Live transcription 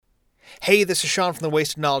Hey, this is Sean from the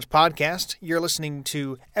Wasted Knowledge Podcast. You're listening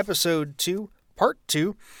to Episode 2, Part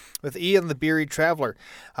 2, with Ian the Beery Traveler.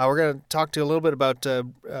 We're going to talk to you a little bit about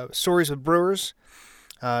stories with brewers,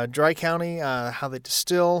 Dry County, how they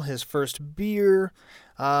distill, his first beer,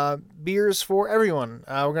 beers for everyone.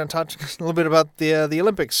 We're going to talk a little bit about the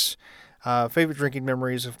Olympics, favorite drinking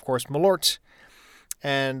memories, of course, Malort,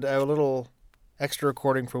 and a little extra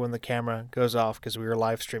recording for when the camera goes off because we were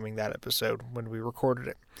live streaming that episode when we recorded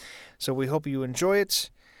it. So we hope you enjoy it,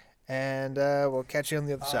 and we'll catch you on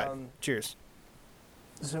the other side. Cheers.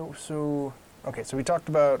 So we talked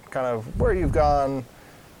about kind of where you've gone,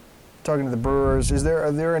 talking to the brewers.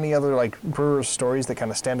 Are there any other like brewers stories that kind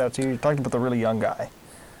of stand out to you? You talked about the really young guy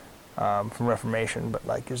from Reformation, but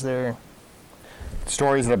like, is there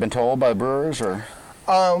stories that have been told by brewers, or?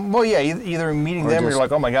 Well, yeah, either meeting them, or you're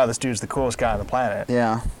like, oh my god, this dude's the coolest guy on the planet.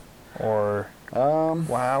 Yeah. Or,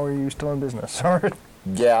 wow, are you still in business? Or,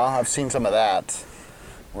 yeah, I've seen some of that,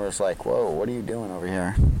 where it's like, whoa, what are you doing over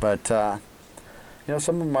here? But, some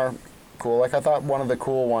of them are cool. Like, I thought one of the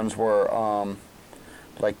cool ones were,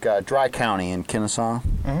 Dry County in Kennesaw.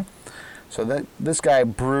 Mm-hmm. So this guy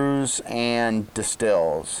brews and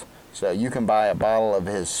distills. So you can buy a bottle of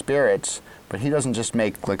his spirits, but he doesn't just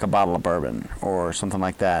make like a bottle of bourbon or something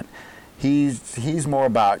like that. He's more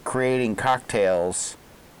about creating cocktails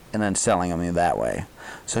and then selling them that way.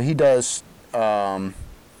 So he does a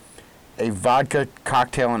vodka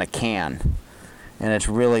cocktail in a can, and it's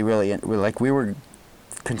really, really, like, we were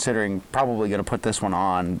considering probably going to put this one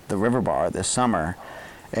on the River Bar this summer.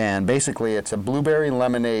 And basically it's a blueberry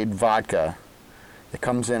lemonade vodka that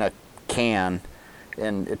comes in a can,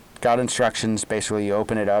 and it got instructions. Basically, you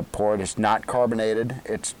open it up, pour it. It's not carbonated.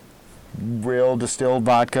 It's real distilled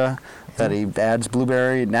vodka that he adds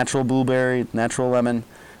natural lemon,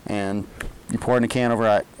 and you pour it in a can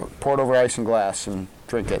pour it over ice and glass and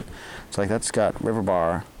drink it. It's like, that's got River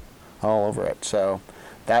Bar all over it. So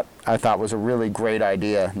that, I thought, was a really great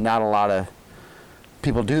idea. Not a lot of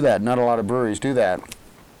people do that. Not a lot of breweries do that.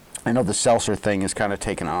 I know the seltzer thing is kind of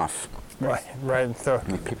taken off. Right. So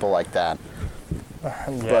people like that. Yeah,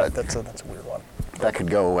 but that's a weird one. That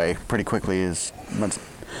could go away pretty quickly as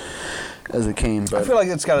it came. But I feel like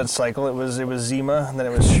it's got its cycle. It was Zima, and then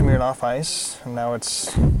it was Smirnoff Ice, and now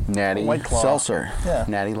it's Natty White Claw. Seltzer. Yeah.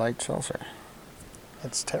 Natty Light Seltzer.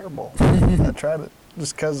 It's terrible. I tried it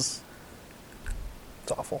just because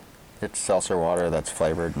it's awful. It's seltzer water that's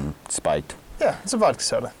flavored and spiked. Yeah, it's a vodka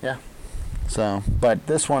soda. Yeah. So, but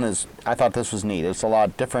this one I thought this was neat. It's a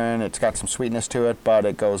lot different. It's got some sweetness to it, but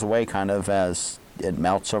it goes away kind of as it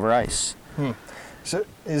melts over ice. So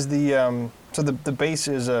is the base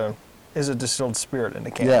is a distilled spirit in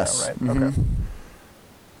a can, yes. now, right? Mm-hmm. Okay.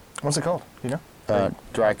 What's it called? Do you know?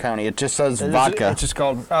 Dry County. It just says vodka. It's just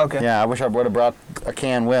called. Oh, okay. Yeah, I wish I would have brought a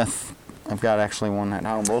can with. I've got actually one at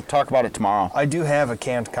home. We'll talk about it tomorrow. I do have a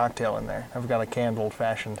canned cocktail in there. I've got a canned old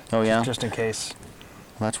fashioned. Oh yeah. Just in case.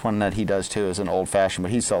 That's one that he does too, is an old fashioned,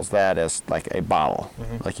 but he sells that as like a bottle.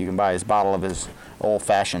 Mm-hmm. Like, you can buy his bottle of his old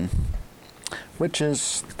fashioned, which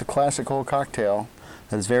is the classic old cocktail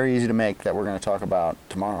that is very easy to make, that we're going to talk about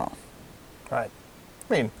tomorrow. Right.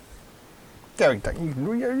 I mean, yeah,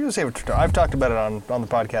 you say what you're I've talked about it on the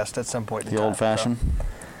podcast at some point in time. The old fashioned.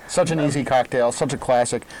 Such an easy cocktail, such a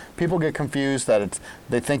classic. People get confused that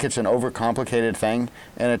they think it's an overcomplicated thing,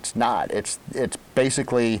 and it's not. It's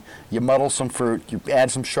basically, you muddle some fruit, you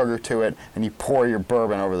add some sugar to it, and you pour your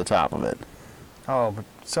bourbon over the top of it. Oh, but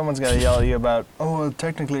someone's got to yell at you about, well,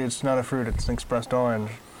 technically it's not a fruit, it's an expressed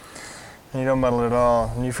orange. And you don't muddle it at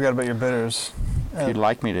all, and you forgot about your bitters. If you'd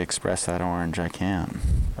like me to express that orange, I can.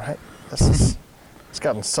 Right? It's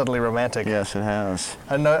gotten subtly romantic. Yes, it has.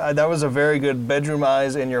 I know that was a very good bedroom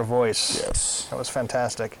eyes in your voice. Yes. That was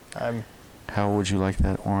fantastic. How would you like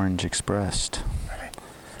that orange expressed?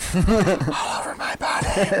 All over my body.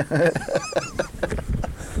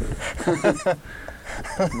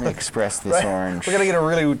 Let me express this orange. We're going to get a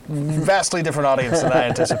really vastly different audience than I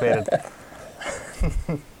anticipated.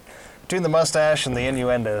 Between the mustache and the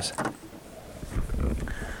innuendos.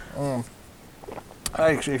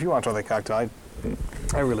 Actually, if you want to try the cocktail,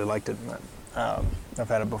 I really liked it. I've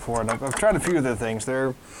had it before, and I've tried a few of their things.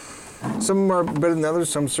 Some are better than others,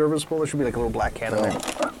 some serviceable. There should be like a little black can in there.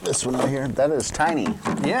 This one right here, that is tiny.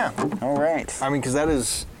 Yeah. All right. I mean, because that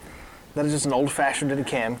is just an old-fashioned in a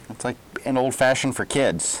can. It's like an old-fashioned for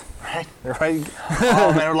kids. Right. Right.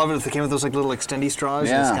 Oh, man, I would love it if they came with those like little extendy straws.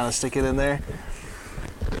 Yeah. You just kind of stick it in there.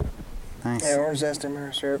 Nice. Yeah, orange zest and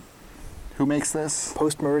maple syrup. Who makes this?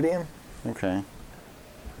 Post Meridian. Okay.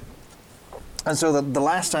 And so the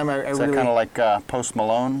last time I Is really... that kind of like Post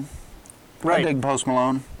Malone? Right. I dig Post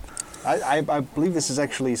Malone. I believe this is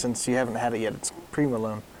actually, since you haven't had it yet, it's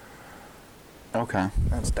pre-Malone. Okay.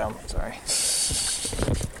 That's dumb. Sorry.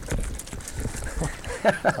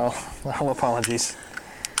 All apologies.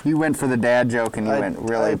 You went for the dad joke and you went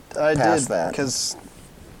really past that. Because,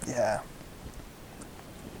 yeah.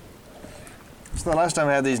 So the last time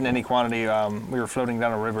I had these in any quantity, we were floating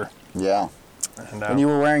down a river. Yeah. And you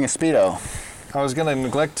were wearing a Speedo. I was going to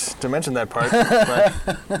neglect to mention that part, but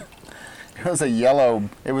It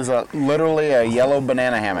was literally a yellow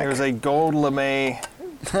banana hammock. it was a gold lame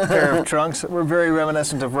pair of trunks that were very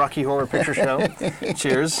reminiscent of Rocky Horror Picture Show.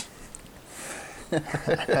 Cheers.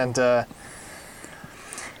 And,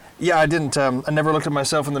 yeah, I didn't. I never looked at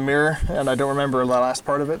myself in the mirror, and I don't remember the last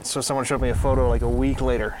part of it. So someone showed me a photo like a week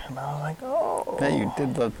later, and I was like, "Oh, Yeah, you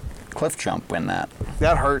did the cliff jump in that.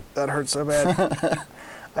 that hurt. That hurt so bad."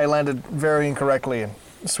 I landed very incorrectly and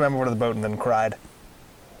swam over to the boat, and then cried.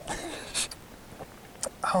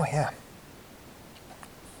 Oh yeah.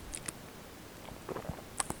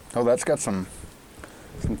 Oh, that's got some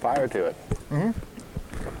fire to it. Mhm.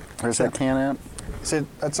 Where's that can at? So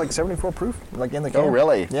that's like 74 proof, like in the Oh, can.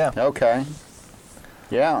 really? Yeah. Okay.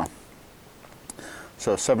 Yeah.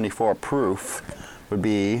 So 74 proof would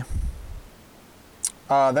be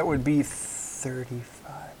That would be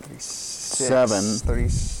 35, 36, Seven. 30.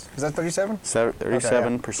 Is that 37?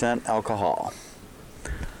 37% alcohol.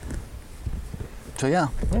 So yeah,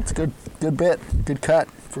 it's a good good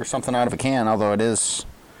cut for something out of a can, although it is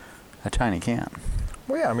a tiny can.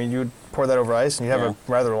 Well, yeah. I mean, you would pour that over ice, and you have Yeah. a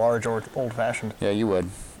rather large old-fashioned. Yeah, you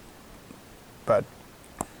would. But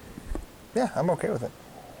yeah, I'm okay with it.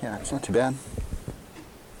 Yeah, it's not too bad.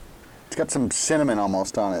 It's got some cinnamon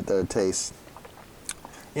almost on it, the taste.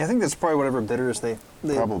 Yeah, I think that's probably whatever bitters they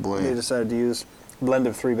Probably. they decided to use. Blend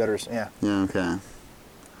of 3 bitters. Yeah. Yeah, okay.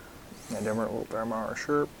 Yeah, Demerara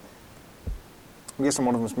Sherp. I'm guessing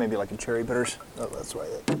one of them is maybe like a cherry bitters. Oh, that's why.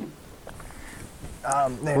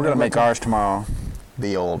 We're going to make ours tomorrow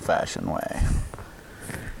the old-fashioned way.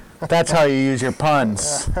 That's how you use your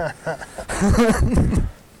puns.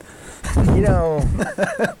 You know.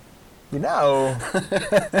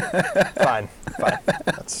 Fine.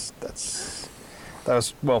 That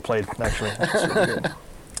was well played, actually. That's really good.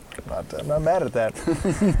 I'm not mad at that.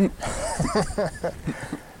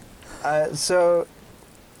 So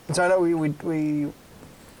I know we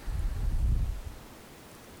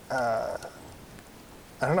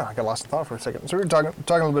I don't know. I got lost in thought for a second. So we were talking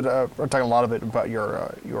a little bit, or talking a lot of it about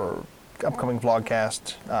your upcoming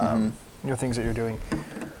vlogcast, your things that you're doing.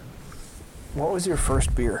 What was your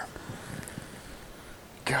first beer?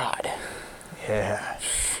 God. Yeah.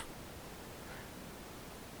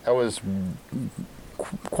 I was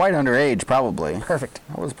quite underage, probably. Perfect.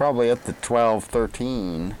 I was probably up to 12,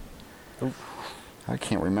 13. I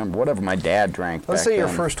can't remember. Whatever my dad drank Let's back say your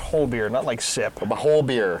then. first whole beer, not like sip. A whole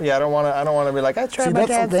beer. Yeah, I don't want to be like, I tried See, my that's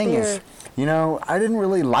dad's the thing beer. is, I didn't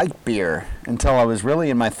really like beer until I was really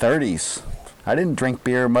in my 30s. I didn't drink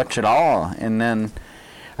beer much at all. And then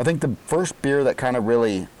I think the first beer that kind of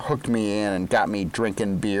really hooked me in and got me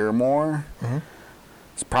drinking beer more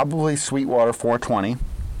is probably Sweetwater 420.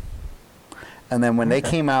 And then when they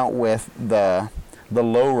came out with the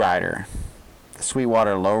Lowrider, the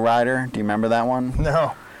Sweetwater Lowrider, do you remember that one?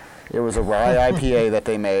 No. It was a rye IPA that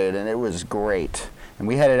they made, and it was great. And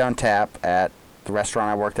we had it on tap at the restaurant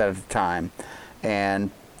I worked at the time. And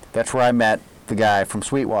that's where I met the guy from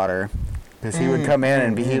Sweetwater, because he would come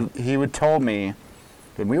in and he would told me,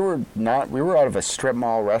 and we were out of a strip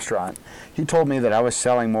mall restaurant. He told me that I was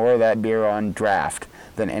selling more of that beer on draft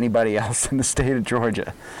than anybody else in the state of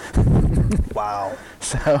Georgia. Wow.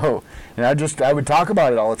 So, and I would talk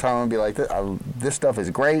about it all the time and be like, this stuff is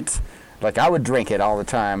great. Like, I would drink it all the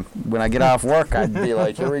time. When I get off work, I'd be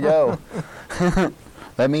like, here we go.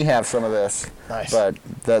 Let me have some of this. Nice. But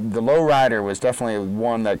the Lowrider was definitely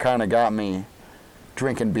one that kind of got me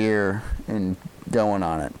drinking beer and going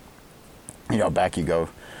on it. Back you go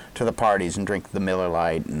to the parties and drink the Miller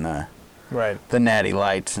Lite and the Natty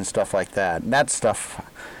Lights and stuff like that. That stuff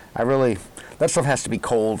has to be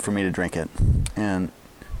cold for me to drink it. And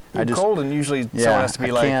Cold, and usually someone has to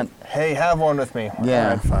be hey, have one with me. Yeah. All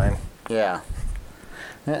right, fine. Yeah.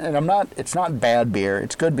 And it's not bad beer.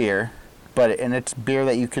 It's good beer, and it's beer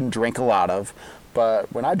that you can drink a lot of.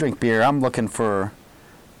 But when I drink beer, I'm looking to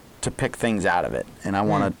pick things out of it. And I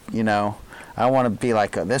want to, I want to be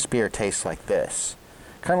like, this beer tastes like this.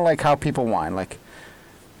 Kind of like how people wine. Like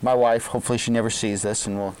my wife, hopefully she never sees this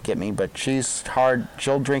and will get me, but she's hard.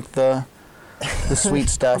 She'll drink the sweet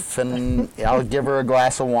stuff, and I'll give her a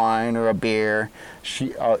glass of wine or a beer.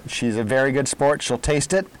 She's a very good sport. She'll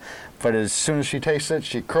taste it, but as soon as she tastes it,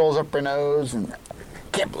 she curls up her nose and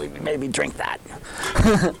can't believe you made me drink that.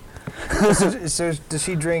 So does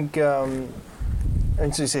she drink?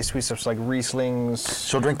 And so you say sweet stuff like Rieslings.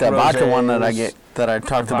 She'll drink that vodka one that I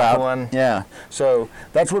talked about. One. Yeah. So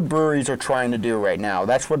that's what breweries are trying to do right now.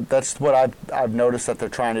 That's what I've noticed that they're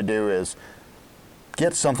trying to do is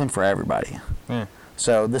get something for everybody. Mm.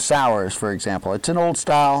 So the sours, for example, it's an old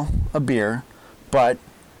style of beer, but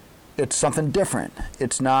it's something different.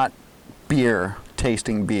 It's not beer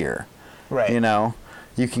tasting beer. Right. You know,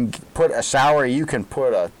 you can put a sour, you can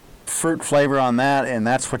put a fruit flavor on that, and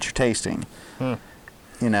that's what you're tasting. Hmm.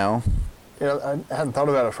 You know. I hadn't thought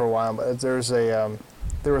about it for a while, but there was a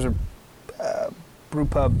brew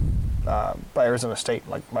pub by Arizona State,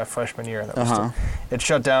 like my freshman year. That was it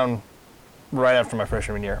shut down right after my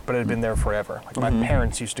freshman year, but it had been there forever. Like my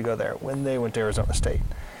parents used to go there when they went to Arizona State,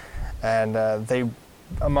 and they,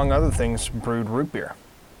 among other things, brewed root beer.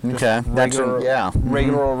 Okay,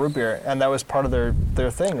 regular old root beer, and that was part of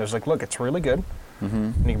their thing. It was like, look, it's really good,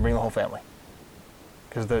 and you can bring the whole family.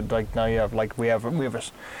 Because like now you have like we have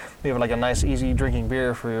like a nice easy drinking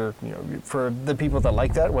beer for for the people that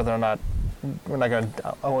like that. Whether or not I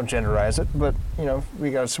won't genderize it, but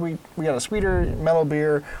we got a sweeter mellow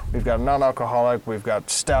beer. We've got non-alcoholic. We've got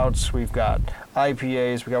stouts. We've got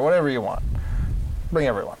IPAs. We got whatever you want. Bring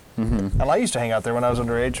everyone. Mm-hmm. And I used to hang out there when I was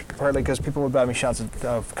underage, partly because people would buy me shots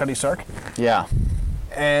of Cuddy Sark. Yeah.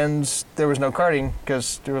 And there was no karting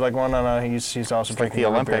because they were like, well, no, he's also drinking like the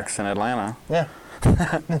Olympics in Atlanta. Yeah.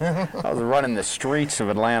 I was running the streets of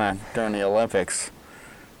Atlanta during the Olympics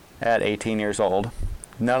at 18 years old.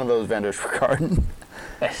 None of those vendors were karting.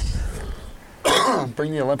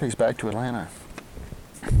 Bring the Olympics back to Atlanta.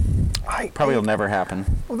 Probably will never happen.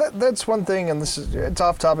 Well, that's one thing, and it's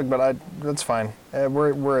off topic, but that's fine.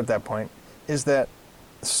 We're at that point. Is that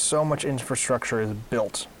so much infrastructure is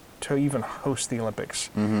built to even host the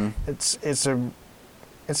Olympics? Mm-hmm. It's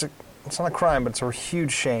not a crime, but it's a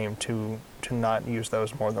huge shame to not use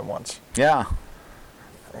those more than once. Yeah.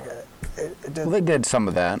 Well, they did some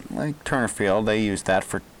of that. Like Turner Field, they used that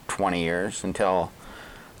for 20 years until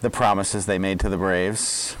the promises they made to the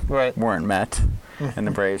Braves weren't met. And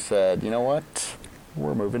the Braves said, you know what?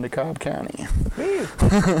 We're moving to Cobb County.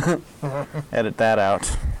 Edit that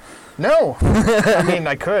out. No. I mean,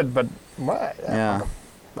 I could, but why? Yeah.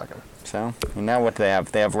 So, and now what do they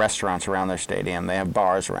have? They have restaurants around their stadium. They have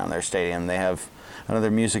bars around their stadium. They have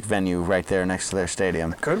another music venue right there next to their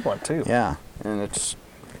stadium. Good one, too. Yeah. And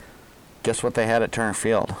guess what they had at Turner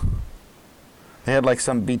Field? They had like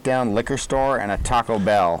some beat-down liquor store and a Taco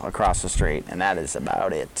Bell across the street, and that is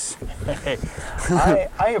about it. Hey,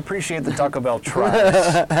 I appreciate the Taco Bell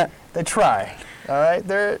tries. They try. All right?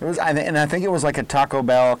 I think it was like a Taco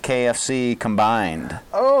Bell KFC combined.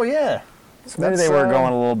 Oh, yeah. So maybe they were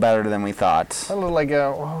going a little better than we thought. A little like,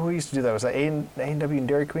 who used to do that? Was that A&W and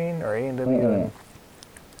Dairy Queen or A&W and...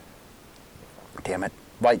 Damn it.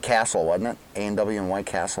 White Castle, wasn't it? A&W and White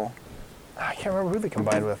Castle? I can't remember who they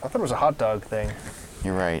combined with. I thought it was a hot dog thing.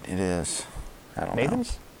 You're right, it is. I don't know.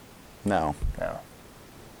 Nathan's? No.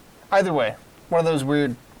 Either way, one of those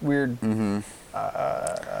weird... Mm-hmm.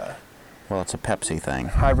 Well, it's a Pepsi thing.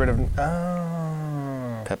 Hybrid of...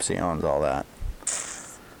 Pepsi owns all that.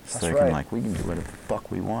 So they're we can do whatever the fuck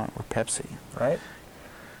we want. We're Pepsi. Right?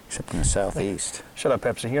 Except in the Southeast. Shut up,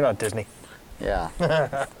 Pepsi. You're not Disney. Yeah.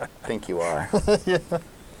 Think you are. Yeah.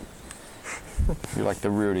 You're like the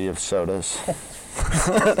Rudy of sodas.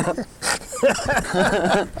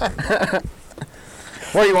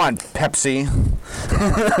 What do you want, Pepsi?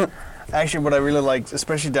 Actually, what I really like,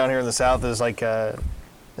 especially down here in the South, is like,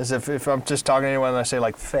 is if I'm just talking to anyone and I say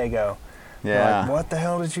like Faygo. Yeah. Like, what the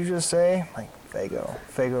hell did you just say? Like Faygo.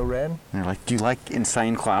 Faygo Red. And they're like, do you like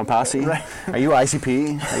Insane Clown Posse? Right. Are you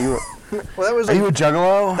ICP? Are you? Well, that was. Are you a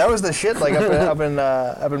Juggalo? That was the shit. Like up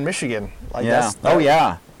in Michigan. Like yeah.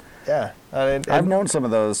 Yeah. I've known some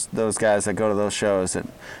of those guys that go to those shows.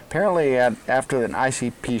 And apparently, after an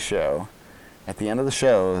ICP show, at the end of the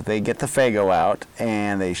show, they get the Faygo out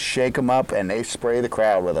and they shake them up and they spray the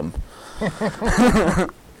crowd with them.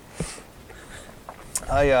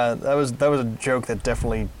 That was a joke that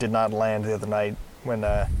definitely did not land the other night when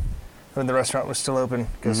the restaurant was still open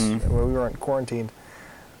because we weren't quarantined.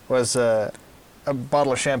 Was a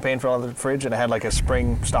bottle of champagne fell out of the fridge and it had like a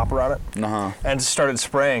spring stopper on it, and started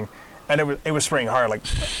spraying, and it was spraying hard. Like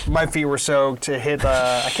my feet were soaked. It hit.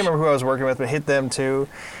 I can't remember who I was working with, but it hit them too.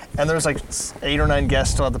 And there was like 8 or 9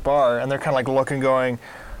 guests still at the bar, and they're kind of like looking, going,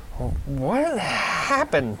 "What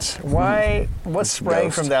happened? Why? What's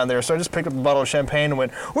spraying from down there?" So I just picked up a bottle of champagne and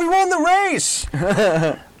went, "We won the race!"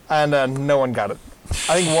 And no one got it.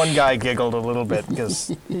 I think one guy giggled a little bit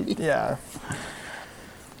because, yeah.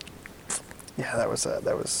 Yeah, that was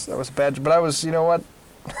a bad. But I was, you know what?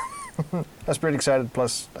 I was pretty excited.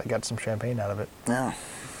 Plus, I got some champagne out of it. Yeah.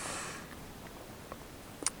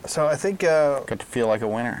 So I think Got to feel like a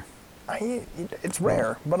winner. it's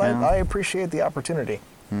rare, but Yeah. I appreciate the opportunity.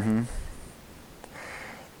 Mm-hmm.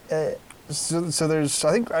 So there's,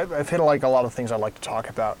 I think I've hit like a lot of things I'd like to talk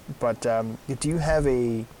about. But do you have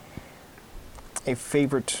a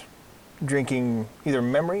favorite drinking either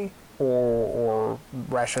memory or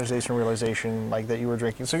rationalization, realization, like that you were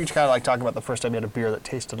drinking? So you kind of like talking about the first time you had a beer that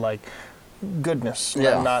tasted like goodness,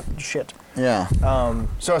 Yeah. and not shit. Yeah.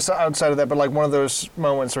 So outside of that, but like one of those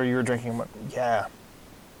moments where you were drinking, yeah,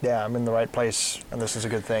 I'm in the right place, and this is a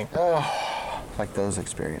good thing. Like those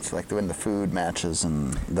experiences, like when the food matches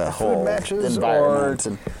and the food whole matches, environment.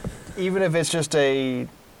 And Even if it's just a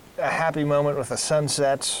happy moment with a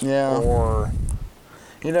sunset, Yeah. or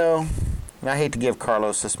you know, and I hate to give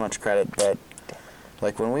Carlos this much credit, but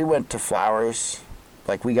like when we went to Flowers,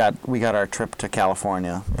 like we got our trip to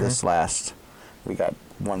California this last, we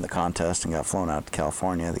won the contest and got flown out to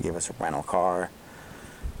California. They gave us a rental car,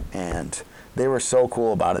 and they were so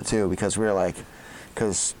cool about it too, because we were like,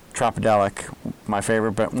 because Tropidelic,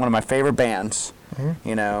 one of my favorite bands,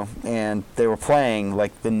 you know, and they were playing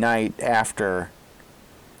like the night after,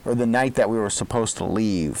 or the night that we were supposed to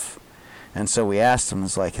leave. And so we asked them,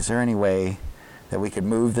 is there any way that we could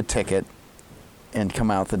move the ticket and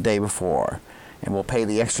come out the day before, and we'll pay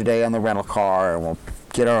the extra day on the rental car, and we'll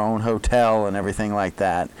get our own hotel and everything like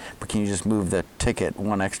that, but can you just move the ticket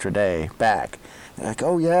one extra day back? They're like,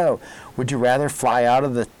 oh yeah, would you rather fly out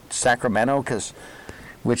of the Sacramento,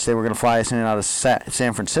 which they were going to fly us in and out of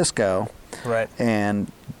San Francisco, right?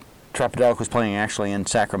 And Tropidelic was playing actually in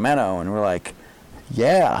Sacramento, and we're like,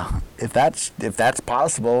 yeah, if that's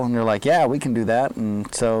possible. And they're like, yeah, we can do that.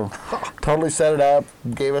 And so totally set it up,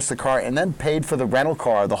 gave us the car, and then paid for the rental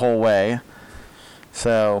car the whole way.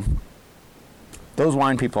 So those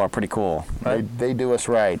wine people are pretty cool. Right. They do us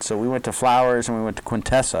right. So we went to Flowers and we went to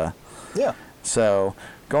Quintessa. Yeah. So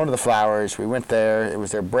going to the Flowers, we went there. It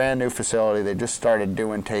was their brand new facility. They just started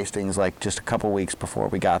doing tastings like just a couple weeks before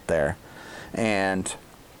we got there. And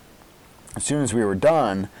as soon as we were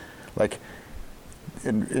done, like,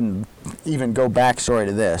 and even go backstory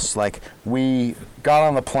to this, like we got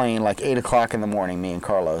on the plane like 8 o'clock in the morning, me and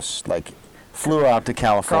Carlos, like flew out to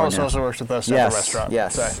California. Carlos also works with us at the restaurant.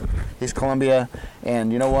 Yes, So he's Colombia,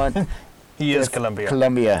 and you know what? he is Colombia.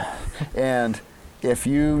 Colombia. And if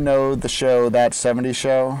you know the show, That 70s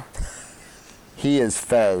Show, he is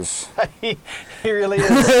Fez. he really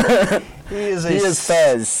is. He is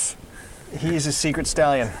Fez. He is a secret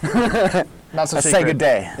stallion. Not so A secret. Sega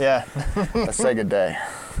day. Yeah. A Sega day.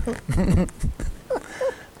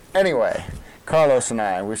 Anyway, Carlos and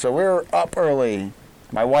I, we were up early.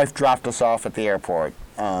 My wife dropped us off at the airport.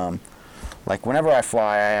 Like whenever I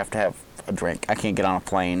fly, I have to have a drink. I can't get on a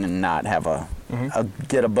plane and not have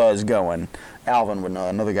get a buzz going. Alvin would know,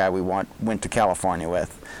 another guy we went to California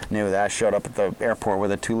with, knew that I showed up at the airport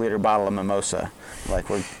with a 2-liter bottle of mimosa. Like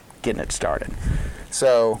we're getting it started.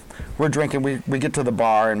 So we're drinking. We get to the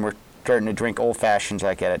bar and we're starting to drink old fashions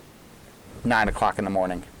like at 9 o'clock in the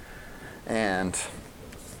morning. And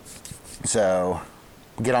so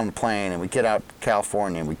we get on the plane and we get out to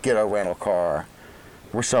California and we get our rental car.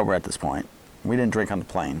 We're sober at this point. We didn't drink on the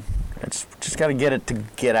plane. It's just got to get it to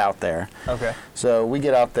get out there. Okay. So we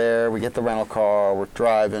get out there, we get the rental car, we're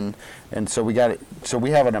driving, and so we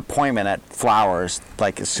have an appointment at Flowers.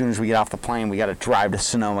 Like as soon as we get off the plane, we got to drive to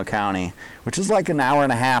Sonoma County, which is like an hour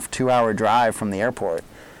and a half, 2-hour drive from the airport.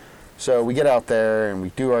 So we get out there and we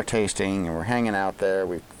do our tasting and we're hanging out there.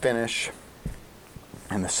 We finish,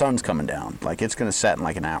 and the sun's coming down. Like it's gonna set in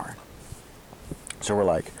like an hour. So we're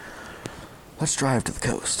like, let's drive to the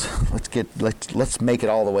coast. Let's make it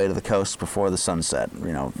all the way to the coast before the sunset.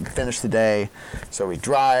 You know, finish the day. So we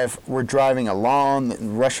drive. We're driving along the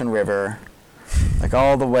Russian River, like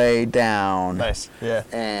all the way down. Nice. Yeah.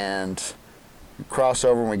 And we cross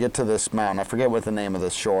over and we get to this mountain. I forget what the name of the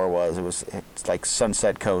shore was. It's like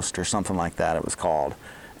Sunset Coast or something like that. It was called.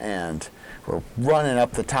 And we're running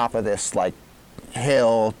up the top of this like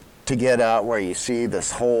hill to get out where you see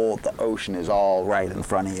the ocean is all right in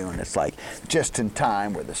front of you, and it's like just in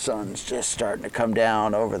time where the sun's just starting to come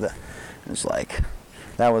down it's like,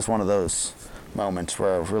 that was one of those moments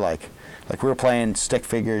where we're like we were playing Stick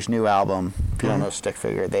Figure's new album. If you don't know Stick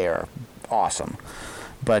Figure, they are awesome.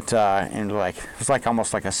 But and like it was like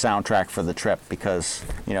almost like a soundtrack for the trip, because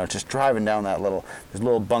you know, just driving down there's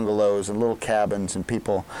little bungalows and little cabins and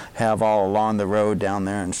people have all along the road down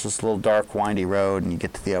there, and it's just a little dark windy road, and you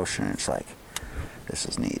get to the ocean and it's like, this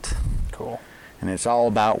is neat. Cool. and it's all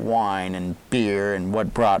about wine and beer and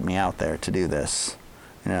what brought me out there to do this.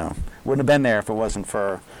 You know, wouldn't have been there if it wasn't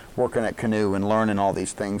for working at Canoe and learning all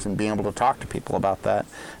these things and being able to talk to people about that.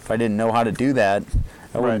 If I didn't know how to do that,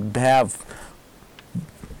 I wouldn't have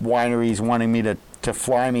wineries wanting me to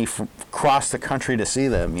fly me across the country to see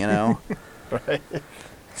them, you know? Right.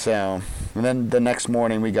 So, and then the next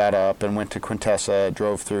morning we got up and went to Quintessa,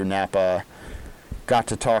 drove through Napa, got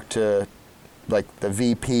to talk to like the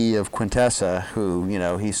VP of Quintessa, who, you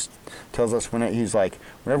know, tells us he's like,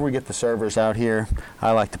 whenever we get the servers out here,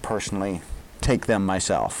 I like to personally take them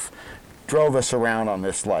myself. Drove us around on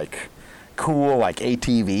this like cool like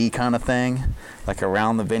ATV kind of thing, like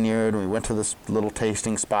around the vineyard. We went to this little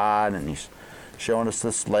tasting spot, and he's showing us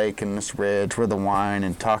this lake and this ridge with the wine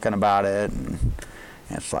and talking about it, and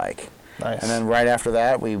it's like Nice. And then right after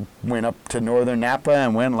that we went up to northern Napa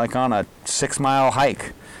and went like on a 6-mile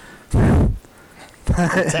hike. Damn.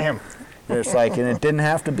 It's like, and it didn't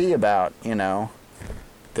have to be about, you know,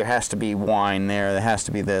 there has to be wine there has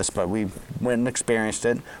to be this, but we went and experienced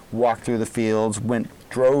it, walked through the fields,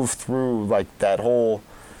 drove through like that whole,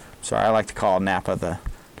 I like to call Napa the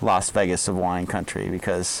Las Vegas of wine country,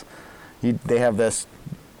 because they have this,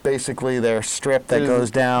 basically their strip that goes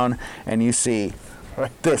down, and you see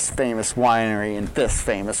this famous winery and this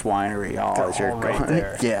famous winery all as you're right going.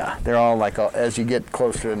 there. Yeah, they're all like as you get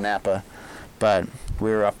closer to Napa, but we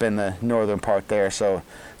were up in the northern part there, so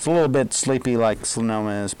it's a little bit sleepy like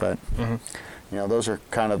Sonoma is, but you know, those are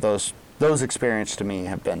kind of those experiences to me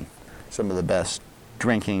have been some of the best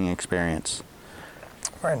drinking experience.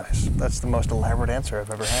 Very nice. That's the most elaborate answer I've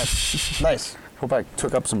ever had. Nice. Hope I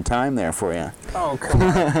took up some time there for you. Oh, come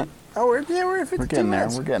on. Oh, we're 52 We're getting there.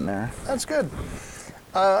 minutes. We're getting there. That's good.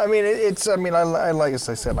 I mean, I like, as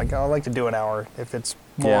I said, like I like to do an hour. If it's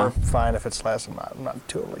more, Yeah. fine. If it's less, I'm not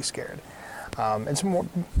totally scared. It's more,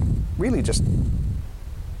 really just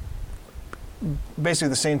basically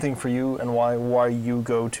the same thing for you, and why you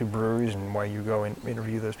go to breweries and why you go and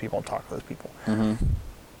interview those people and talk to those people. Mm-hmm.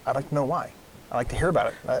 I'd like to know why. I like to hear about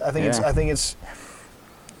it. I think Yeah.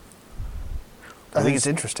 it's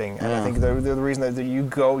interesting, and I think the reason that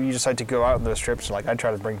you decide to go out on those trips, like I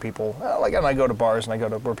try to bring people, and I go to bars and I go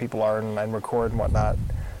to where people are and record and whatnot,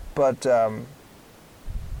 but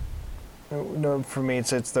no, for me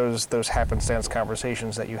it's those happenstance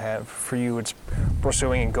conversations that you have. For you, it's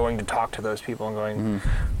pursuing and going to talk to those people and going,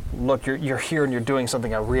 look, you're here and you're doing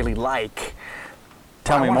something I really like.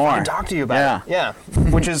 Tell me more. I can talk to you about it. Yeah,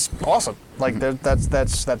 which is awesome. Like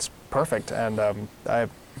that's perfect, and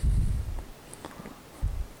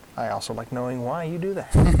I also like knowing why you do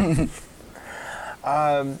that.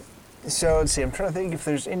 So let's see. I'm trying to think if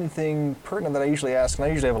there's anything pertinent that I usually ask, and I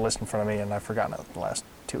usually have a list in front of me, and I've forgotten it the last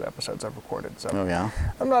 2 episodes I've recorded. So Oh yeah.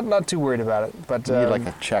 I'm not too worried about it. But You need like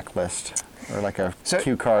a checklist or like a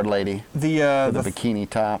cue card lady with a bikini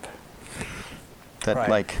top. That Right.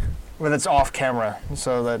 like well, it's off camera,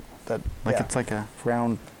 so that it's like a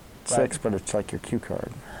round 6, but it's like your cue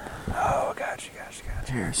card. Oh, gotcha.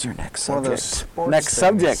 Here's your next One of those subject. sports Next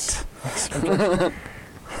things. subject.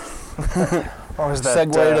 Or is that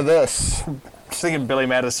Segue to this. Just thinking Billy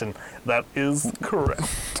Madison. That is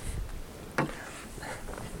correct.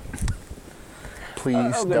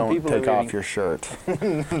 Please good don't people are take off reading. your shirt. For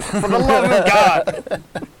the love of God.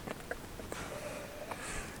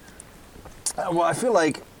 Well, I feel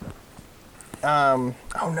like. Oh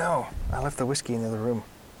no! I left the whiskey in the other room.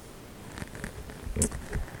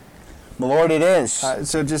 My lord, it is.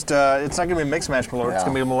 So just it's not gonna be a mix match, Malort. It's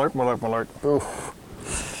Yeah. gonna be a Malort. Oof.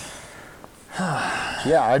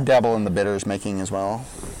 Yeah, I dabble in the bitters making as well.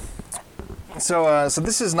 So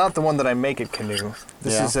this is not the one that I make at Canoe.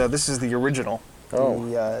 This Yeah. is the original. Oh,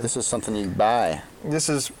 The, this is something you buy. this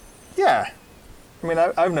is, yeah. I mean,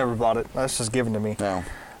 I've never bought it. That's just given to me. No.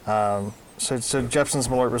 So Jeppson's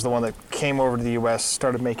Malort was the one that came over to the U.S.,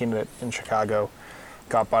 started making it in Chicago,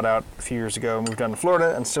 got bought out a few years ago, moved down to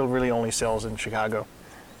Florida, and still really only sells in Chicago.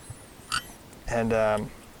 And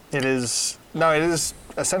it is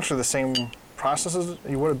essentially the same process as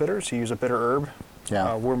you would a bitter. So you use a bitter herb,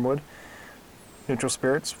 Yeah. wormwood, neutral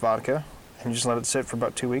spirits, vodka, and you just let it sit for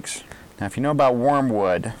about 2 weeks. Now, if you know about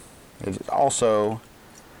wormwood, it's also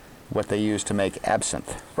what they use to make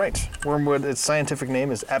absinthe. Right. Wormwood, its scientific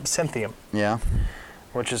name is absinthium, Yeah.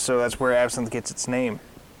 that's where absinthe gets its name.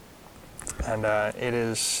 And it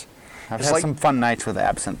is... I've It's had like- some fun nights with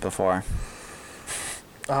absinthe before.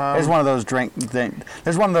 There's one of those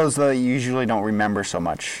that you usually don't remember so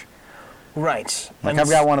much. Right. Like I've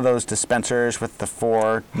got one of those dispensers with the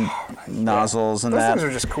 4 nozzles and those that. things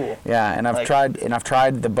are just cool. Yeah, and I've tried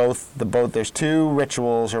the both. There's 2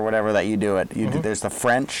 rituals or whatever that you do it. There's the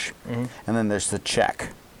French, and then there's the Czech.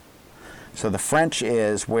 So the French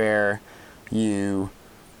is where you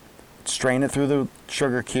strain it through the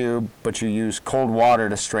sugar cube, but you use cold water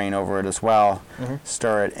to strain over it as well,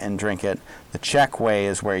 stir it and drink it. The Czech way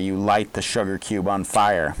is where you light the sugar cube on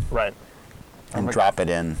fire. Right. And drop it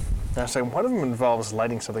in. I was saying, one of them involves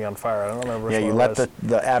lighting something on fire. I don't remember which Yeah, one you it let was.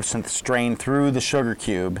 the absinthe strain through the sugar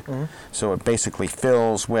cube, so it basically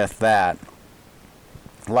fills with that.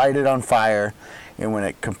 Light it on fire, and when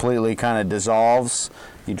it completely kind of dissolves,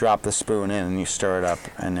 you drop the spoon in and you stir it up,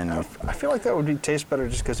 and then you. I feel like that would taste better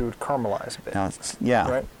just because it would caramelize a bit. Now yeah,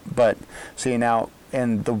 Right. But see now,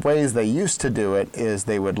 and the ways they used to do it is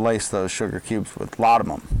they would lace those sugar cubes with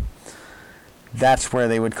laudanum. That's where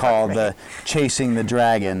they would call the chasing the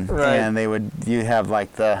dragon, Right. and you have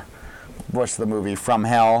like what's the movie From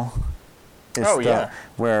Hell?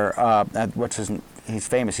 Where he's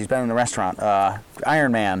famous. He's been in the restaurant.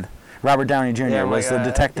 Iron Man. Robert Downey Jr. was the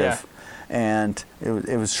detective, and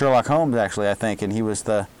it was Sherlock Holmes actually, I think, and he was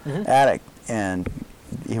the addict, and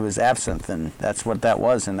he was absinthe, and that's what that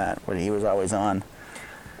was in that what he was always on.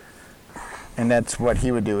 And that's what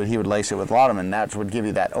he would do. He would lace it with laudanum, and that would give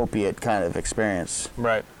you that opiate kind of experience.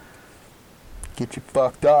 Right. Get you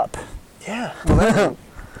fucked up. Yeah. Well,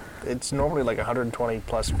 it's normally like 120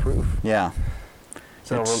 plus proof. Yeah.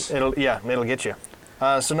 So it'll get you.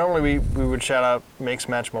 So normally we would shout out Makes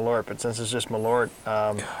Match Malort, but since it's just Malort.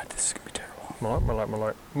 God, this is gonna be terrible.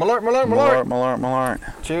 Malort.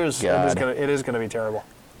 Cheers. God. It is gonna be terrible.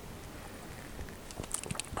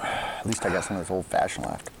 At least I got some of this old fashioned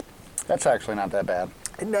left. That's actually not that bad.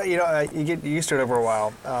 No, you get used to it over a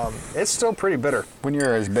while. It's still pretty bitter. When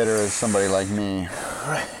you're as bitter as somebody like me,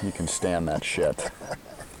 you can stand that shit.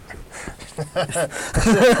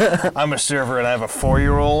 I'm a server and I have a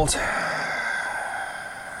 4-year-old.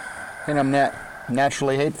 And I'm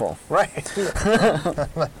naturally hateful. Right. And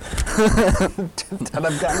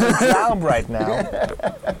I've got a job right now.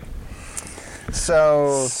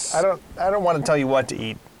 So I don't want to tell you what to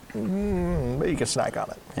eat, but you can snack on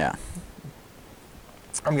it. Yeah.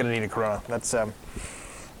 I'm gonna need a Corona. That's You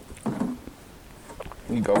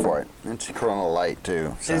go for it. It's a Corona Light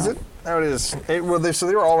too. So. Is it? Oh, it is. So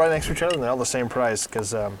they were all right next to each other, and they're all the same price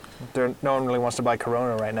because no one really wants to buy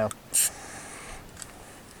Corona right now.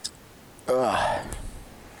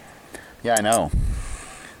 Yeah, I know.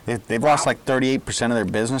 They've lost like 38% of their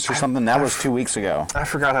business or something. That was 2 weeks ago. I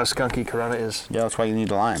forgot how skunky Corona is. Yeah, that's why you need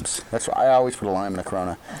the limes. That's why I always put a lime in a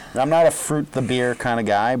Corona. And I'm not a fruit the beer kind of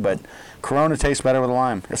guy, but Corona tastes better with a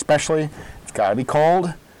lime. Especially, it's got to be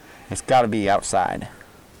cold. It's got to be outside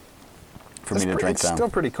for me to drink It's them. still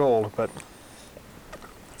pretty cold, but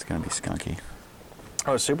It's going to be skunky.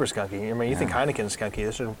 oh, it's super skunky. I mean, you think Heineken's skunky?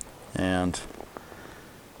 This is And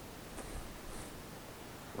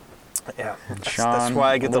yeah. Sean, That's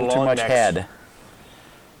why I get a the little long too much necks. head.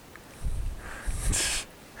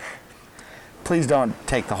 Please don't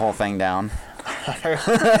take the whole thing down.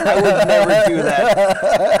 I would never do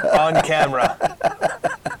that on camera.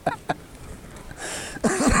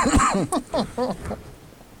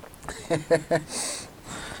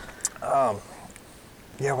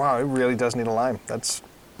 Yeah, wow, it really does need a lime.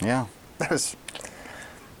 Yeah. That was.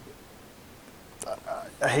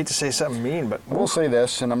 I hate to say something mean, but We'll say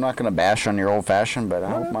this, and I'm not going to bash on your old fashioned, but I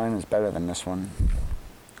hope mine is better than this one.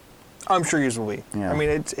 I'm sure yours will be. Yeah. I mean,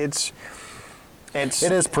 it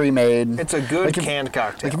is pre-made. It's a good Like if- canned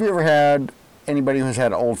cocktail. Like, have you ever had anybody who's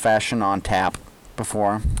had old fashioned on tap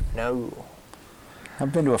before? No.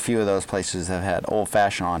 I've been to a few of those places that have had old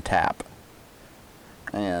fashioned on tap,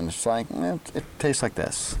 and it's like it tastes like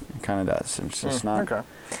this. It kind of does. It's just not. Okay.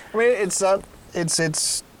 I mean, it's not.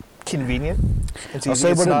 It's convenient. It's I'll easy.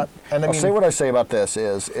 say It's what not. And I I'll mean, say what I say about this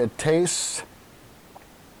is it tastes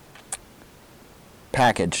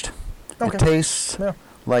packaged. Okay. It tastes Yeah.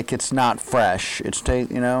 like it's not fresh. It's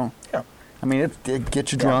Yeah. I mean, it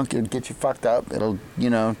gets you drunk. It gets you fucked up. It'll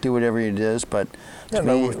do whatever it is. But Yeah, to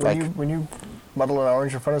no, me, when you muddle an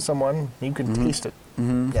orange in front of someone, you can taste it.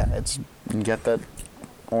 Mhm. Yeah, it's you get that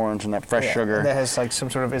orange and that fresh yeah, sugar. and that has like some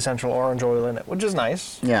sort of essential orange oil in it, which is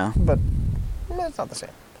nice. Yeah. But it's not the same.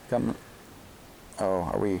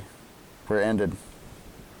 We're ended.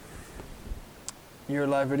 Your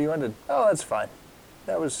live video ended. Oh, that's fine.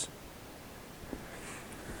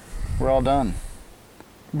 We're all done.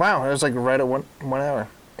 Wow, it was like right at 1 hour.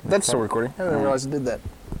 That's still recording. I didn't realize it did that.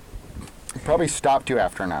 Probably stopped you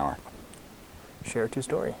after an hour. Share a true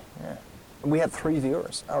story. Yeah. We had 3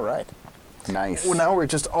 viewers. All right. Nice. Well, now we're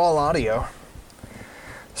just all audio.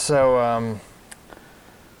 So,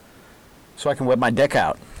 So I can whip my dick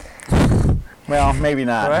out. Well, maybe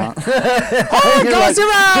not. Right? Huh?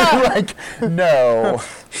 You're like, no.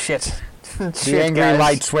 shit. The angry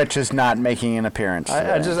light switch is not making an appearance.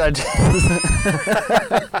 I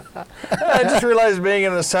just realized being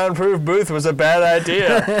in a soundproof booth was a bad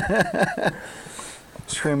idea.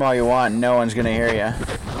 Scream all you want, no one's gonna hear you.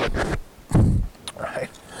 Right.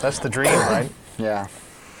 That's the dream, right? Yeah.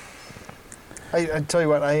 I tell you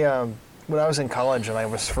what, when I was in college and I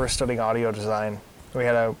was first studying audio design, we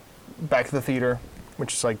had a back of the theater,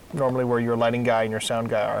 which is like normally where your lighting guy and your sound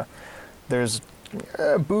guy are. There's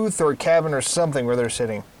a booth or a cabin or something where they're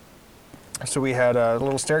sitting. So we had a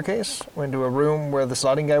little staircase, went to a room where this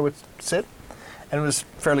lighting guy would sit, and it was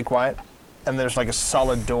fairly quiet. And there's like a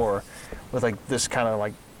solid door with like this kind of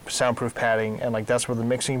like soundproof padding, and like that's where the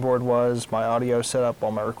mixing board was, my audio setup,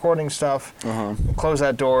 all my recording stuff. Close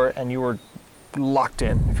that door, and you were locked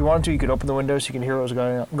in. If you wanted to, you could open the windows, you can hear what was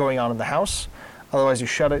going on in the house. Otherwise, you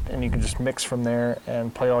shut it, and you can just mix from there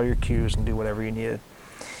and play all your cues and do whatever you needed.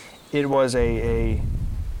 It was it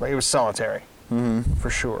was solitary, for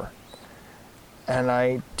sure. And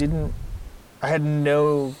I had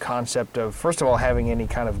no concept of, first of all, having any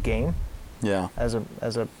kind of game. Yeah. As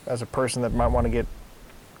a person that might want to get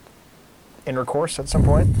intercourse at some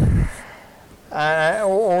point,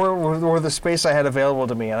 or the space I had available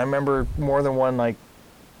to me. And I remember more than one like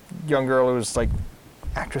young girl who was like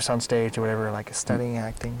actress on stage or whatever, like studying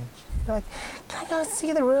acting. They're like, can I go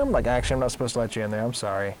see the room? Like, actually, I'm not supposed to let you in there. I'm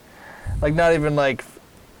sorry. Like, not even like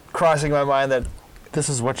crossing my mind that This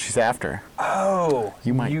is what she's after. oh,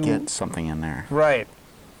 You might get something in there. right.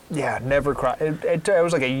 Yeah, never crossed. It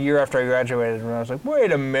was like a year after I graduated, and I was like,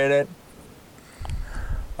 wait a minute.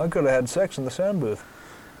 I could have had sex in the sound booth.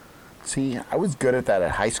 See, I was good at that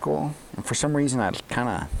at high school, and for some reason I kind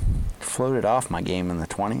of floated off my game in the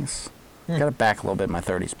 20s. Got it back a little bit in my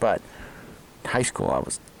 30s, but high school I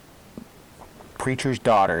was preachers'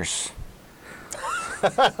 daughters.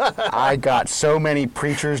 I got so many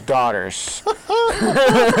preachers' daughters.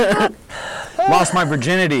 Lost my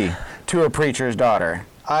virginity to a preacher's daughter.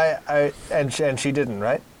 And she didn't,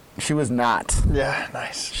 right? She was not. Yeah,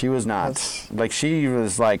 nice. She was not. That's- Like, she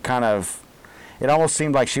was like kind of, it almost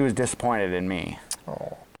seemed like she was disappointed in me.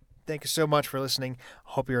 Oh. Thank you so much for listening.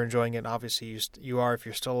 Hope you're enjoying it. Obviously, you are if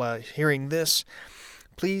you're still hearing this.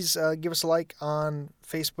 Please give us a like on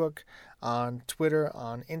Facebook, on Twitter,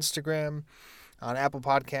 on Instagram, on Apple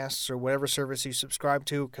Podcasts, or whatever service you subscribe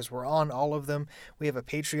to, because we're on all of them. We have a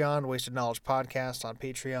Patreon, Wasted Knowledge Podcast on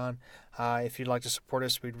Patreon. If you'd like to support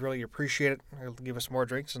us, we'd really appreciate it. It'll give us more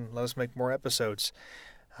drinks and let us make more episodes.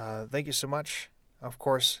 Thank you so much. Of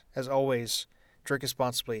course, as always, drink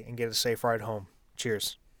responsibly and get a safe ride home.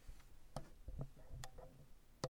 Cheers.